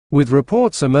with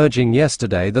reports emerging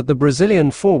yesterday that the Brazilian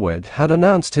forward had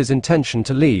announced his intention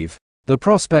to leave. The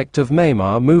prospect of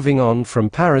Neymar moving on from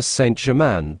Paris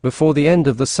Saint-Germain before the end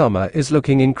of the summer is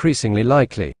looking increasingly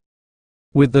likely.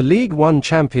 With the League One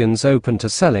champions open to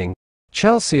selling,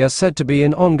 Chelsea are said to be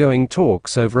in ongoing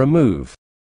talks over a move.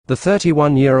 The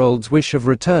 31-year-old's wish of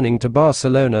returning to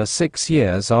Barcelona 6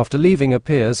 years after leaving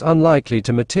appears unlikely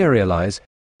to materialize,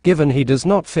 given he does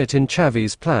not fit in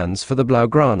Xavi's plans for the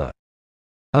Blaugrana.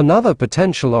 Another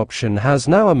potential option has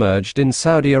now emerged in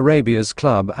Saudi Arabia's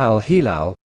club Al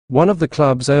Hilal, one of the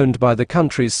clubs owned by the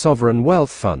country's sovereign wealth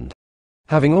fund.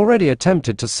 Having already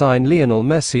attempted to sign Lionel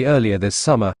Messi earlier this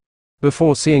summer,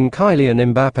 before seeing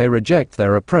Kylian Mbappe reject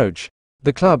their approach,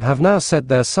 the club have now set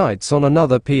their sights on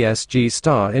another PSG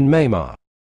star in Neymar.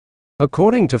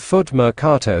 According to Foot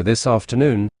Mercato this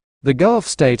afternoon, the Gulf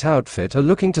state outfit are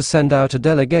looking to send out a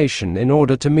delegation in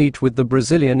order to meet with the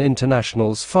Brazilian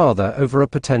international's father over a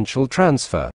potential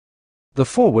transfer. The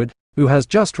forward, who has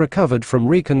just recovered from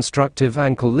reconstructive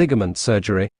ankle ligament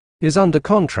surgery, is under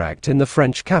contract in the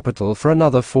French capital for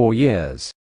another 4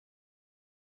 years.